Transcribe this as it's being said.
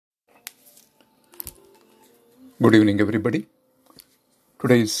Good evening, everybody.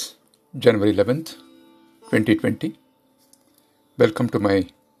 Today is January 11th, 2020. Welcome to my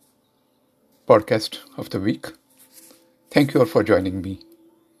podcast of the week. Thank you all for joining me.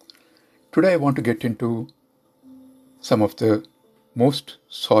 Today I want to get into some of the most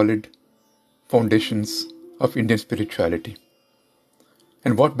solid foundations of Indian spirituality.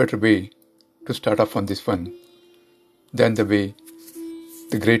 And what better way to start off on this one than the way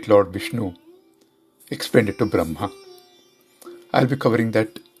the great Lord Vishnu explained it to Brahma. I'll be covering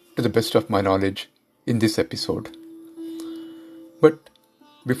that to the best of my knowledge in this episode. But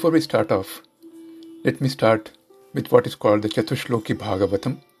before we start off, let me start with what is called the Chatushloki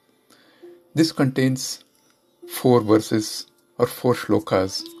Bhagavatham. This contains 4 verses or 4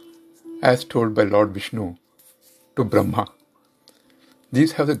 shlokas as told by Lord Vishnu to Brahma.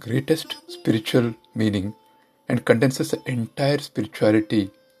 These have the greatest spiritual meaning and condenses the entire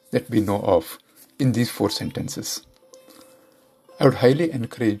spirituality that we know of in these 4 sentences. I would highly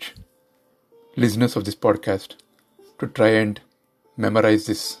encourage listeners of this podcast to try and memorize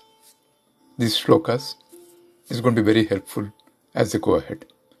these shlokas. It's going to be very helpful as they go ahead.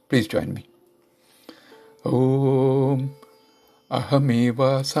 Please join me. Om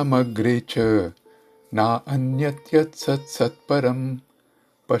Ahameva Samagre Cha Na Anyat Yat Sat Sat Param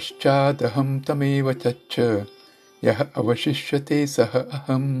Paschadaham Tameva Chacha Yah Avashishyate Saha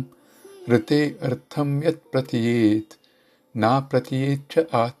Aham Rite Artham Yat Pratiyet Na Pratiyetcha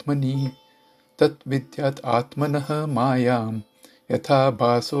Atmani Tat Vidyat Atmanah Mayam Yatha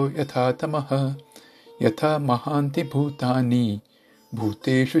Bhaso Yatha Tamaha Yatha Mahanti Bhutani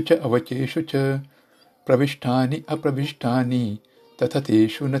Bhuteshu Cha Avacheshu Cha Pravishtani Apravishtani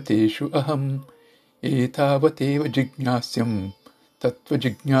Tathateshu Nateshu Aham Etavateva Jignasyam Tattva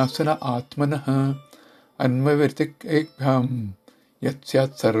Jignasana Atmanah Anvavirtik Ekbham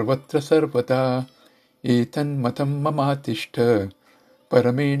Yatsyat Sarvatra Sarvata Etan Matam Mamatishta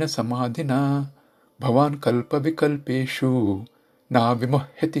Paramena Samadhina Bhavan Kalpa Vikalpeshu Na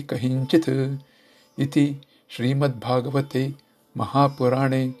Vimohyati Kahinchit Iti Srimad Bhagavate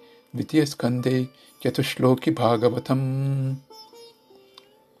Mahapurane Dvitiya Skande Chatushloki Bhagavatham.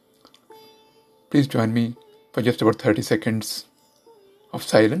 Please join me for just about 30 seconds of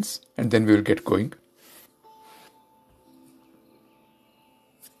silence and then we will get going.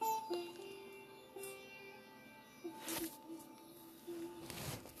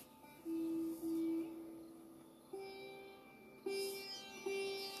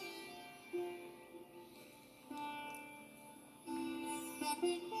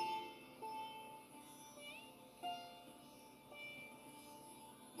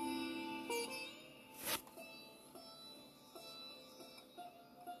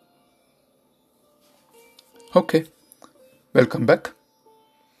 Okay, welcome back.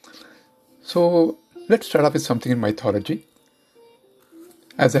 So let's start off with something in mythology.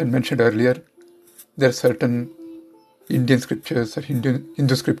 As I had mentioned earlier, there are certain Indian scriptures or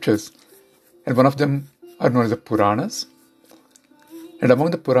Hindu scriptures, and one of them are known as the Puranas. And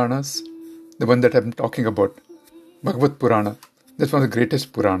among the Puranas, the one that I'm talking about, Bhagavad Purana, that's one of the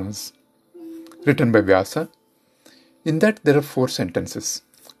greatest Puranas, written by Vyasa. In that there are 4 sentences.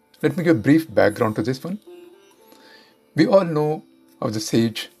 Let me give a brief background to this one. We all know of the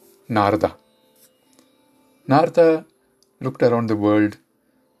sage Narada. Narada looked around the world,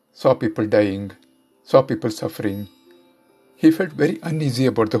 saw people dying, saw people suffering. He felt very uneasy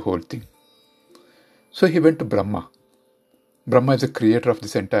about the whole thing. So he went to Brahma. Brahma is the creator of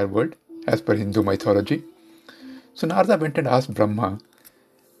this entire world, as per Hindu mythology. So Narada went and asked Brahma,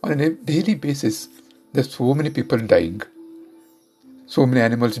 on a daily basis, there's so many people dying, so many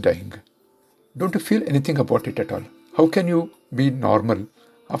animals dying. Don't you feel anything about it at all? How can you be normal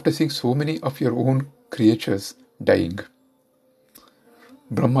after seeing so many of your own creatures dying?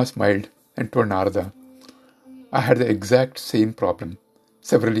 Brahma smiled and told Narada, I had the exact same problem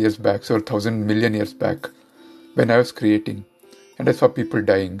several years back, so 1,000 million years back, when I was creating and I saw people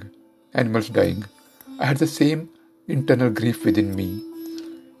dying, animals dying. I had the same internal grief within me.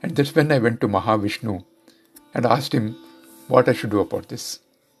 And that's when I went to Mahavishnu and asked him what I should do about this.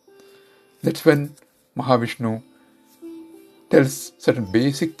 That's when Mahavishnu tells certain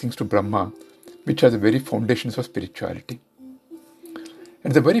basic things to Brahma, which are the very foundations of spirituality.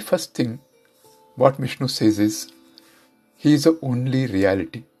 And the very first thing, what Vishnu says is, he is the only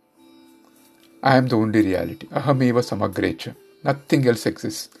reality. I am the only reality. Ahameva samagrecha. Nothing else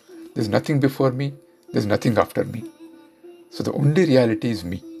exists. There's nothing before me, there's nothing after me. So the only reality is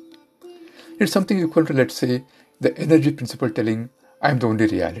me. It's something equal to, let's say, the energy principle telling, I am the only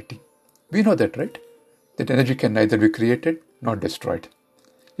reality. We know that, right? That energy can neither be created nor destroyed.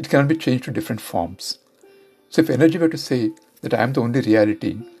 It cannot be changed to different forms. So if energy were to say that I am the only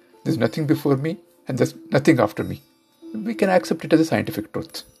reality, there's nothing before me and there's nothing after me, we can accept it as a scientific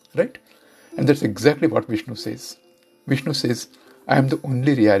truth, right? And that's exactly what Vishnu says. Vishnu says, I am the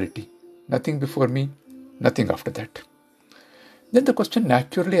only reality, nothing before me, nothing after that. Then the question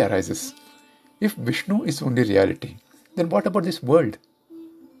naturally arises, if Vishnu is only reality, then what about this world?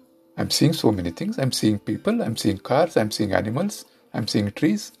 I'm seeing so many things. I'm seeing people, I'm seeing cars, I'm seeing animals, I'm seeing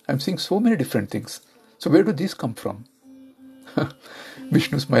trees, I'm seeing so many different things. So where do these come from?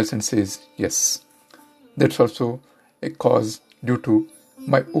 Vishnu smiles and says, yes, that's also a cause due to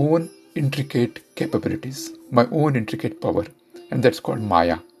my own intricate capabilities, my own intricate power, and that's called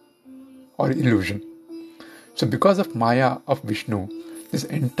Maya or illusion. So because of Maya of Vishnu, this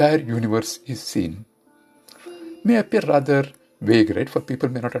entire universe is seen. May appear rather vague, right? For people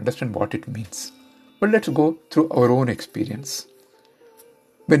may not understand what it means. But let's go through our own experience.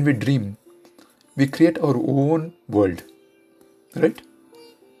 When we dream, we create our own world, right?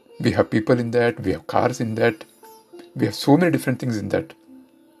 We have people in that, we have cars in that, we have so many different things in that,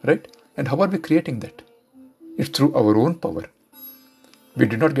 right? And how are we creating that? It's through our own power. We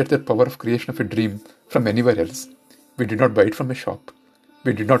did not get the power of creation of a dream from anywhere else. We did not buy it from a shop.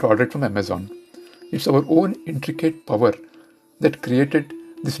 We did not order it from Amazon. It's our own intricate power that created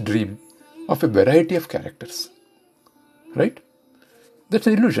this dream of a variety of characters, right? That's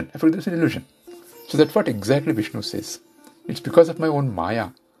an illusion. I forget that's an illusion. So that's what exactly Vishnu says. It's because of my own Maya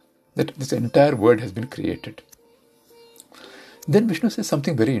that this entire world has been created. Then Vishnu says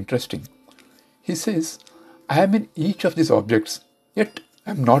something very interesting. He says, I am in each of these objects, yet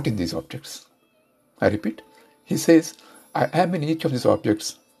I am not in these objects. I repeat. He says, I am in each of these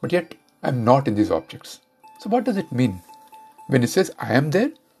objects, but yet I am not in these objects. So what does it mean when he says, I am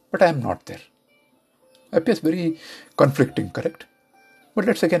there, but I am not there? Appears very conflicting, correct? But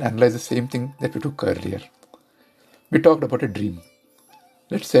let's again analyze the same thing that we took earlier. We talked about a dream.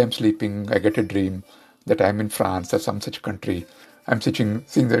 Let's say I'm sleeping, I get a dream that I'm in France or some such country. I'm seeing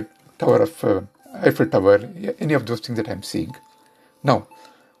the tower of Eiffel Tower, any of those things that I'm seeing. Now,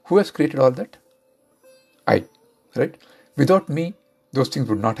 who has created all that? I, right? Without me, those things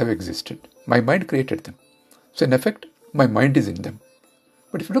would not have existed. My mind created them. So in effect, my mind is in them.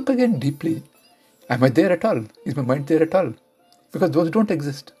 But if you look again deeply, am I there at all? Is my mind there at all? Because those don't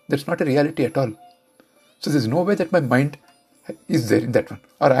exist. That's not a reality at all. So there's no way that my mind is there in that one,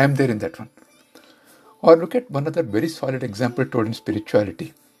 or I am there in that one. Or look at one other very solid example told in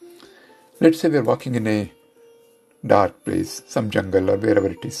spirituality. Let's say we're walking in a dark place, some jungle or wherever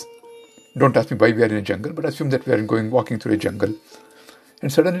it is. Don't ask me why we are in a jungle, but assume that we are walking through a jungle.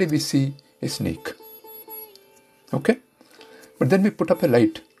 And suddenly we see a snake. Okay? But then we put up a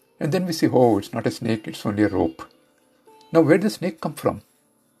light. And then we see, oh, it's not a snake, it's only a rope. Now where did the snake come from?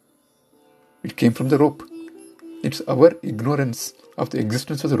 It came from the rope. It's our ignorance of the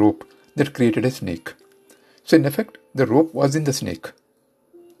existence of the rope that created a snake. So in effect, the rope was in the snake.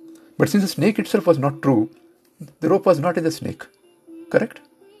 But since the snake itself was not true, the rope was not in the snake. Correct?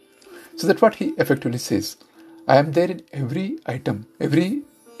 So that's what he effectively says. I am there in every item, every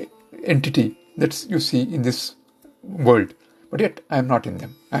entity that you see in this world. But yet, I am not in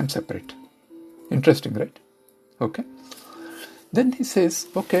them. I am separate. Interesting, right? Okay. Then he says,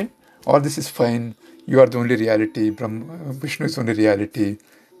 okay, all this is fine. You are the only reality. Brahma, Vishnu is the only reality.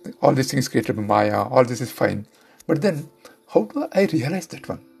 All these things created by Maya. All this is fine. But then, how do I realize that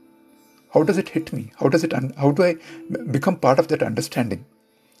one? How does it hit me? How do I become part of that understanding?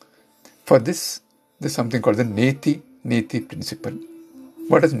 For this, there's something called the Neti principle.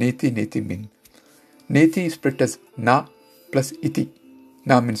 What does Neti mean? Neti is split as Na plus Iti.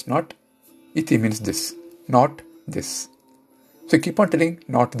 Na means not, Iti means this, not this. So keep on telling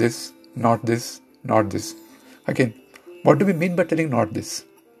not this, not this, not this. Again, what do we mean by telling not this?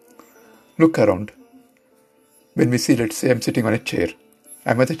 Look around. When we see, let's say I'm sitting on a chair.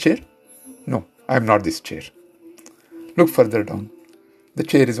 Am I the chair? No, I am not this chair. Look further down. The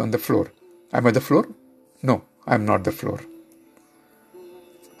chair is on the floor. Am I the floor? No, I am not the floor.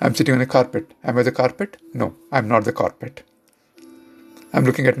 I am sitting on a carpet. Am I the carpet? No, I am not the carpet. I am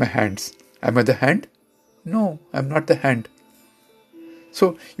looking at my hands. Am I the hand? No, I am not the hand.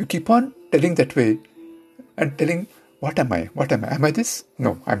 So you keep on telling that way and telling, what am I? What am I? Am I this?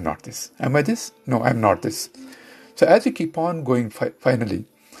 No, I am not this. Am I this? No, I am not this. So as you keep on going finally,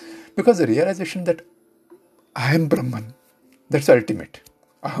 because the realization that I am Brahman, that's ultimate.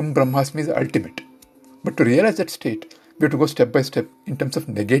 Aham Brahmasmi is ultimate. But to realize that state, we have to go step by step in terms of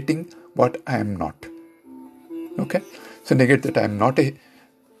negating what I am not. Okay? So negate that I am not a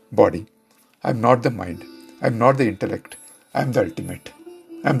body. I am not the mind. I am not the intellect. I am the ultimate.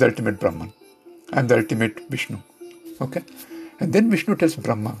 I am the ultimate Brahman. I am the ultimate Vishnu. Okay? And then Vishnu tells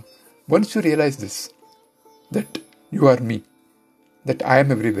Brahma, once you realize this, that you are me, that I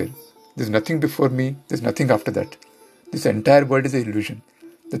am everywhere, there's nothing before me, there's nothing after that. This entire world is an illusion.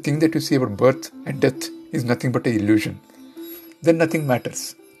 The thing that you see about birth and death is nothing but an illusion. Then nothing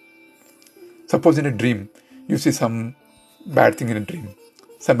matters. Suppose in a dream, you see some bad thing in a dream.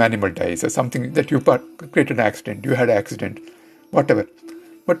 Some animal dies or something that you created an accident, you had an accident, whatever.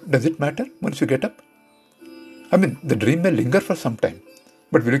 But does it matter once you get up? I mean, the dream may linger for some time.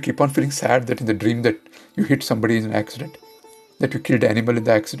 But will you keep on feeling sad that in the dream that you hit somebody in an accident? That you killed an animal in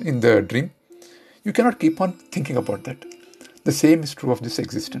the accident, in the dream? You cannot keep on thinking about that. The same is true of this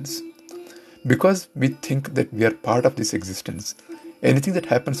existence. Because we think that we are part of this existence, anything that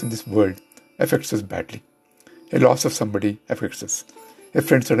happens in this world affects us badly. A loss of somebody affects us. A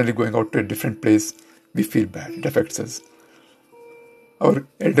friend suddenly going out to a different place, we feel bad. It affects us. Our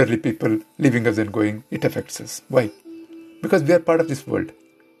elderly people leaving us and going, it affects us. Why? Because we are part of this world.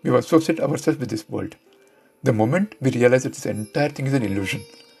 We associate ourselves with this world. The moment we realize that this entire thing is an illusion,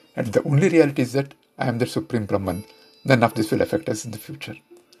 and the only reality is that I am the Supreme Brahman, none of this will affect us in the future.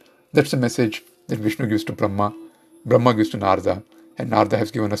 That's the message that Vishnu gives to Brahma, Brahma gives to Narada, and Narada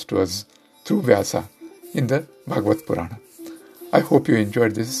has given us to us through Vyasa in the Bhagavad Purana. I hope you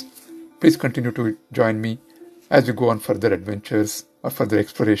enjoyed this. Please continue to join me as we go on further adventures or further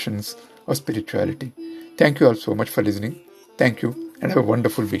explorations of spirituality. Thank you all so much for listening. Thank you and have a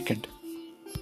wonderful weekend.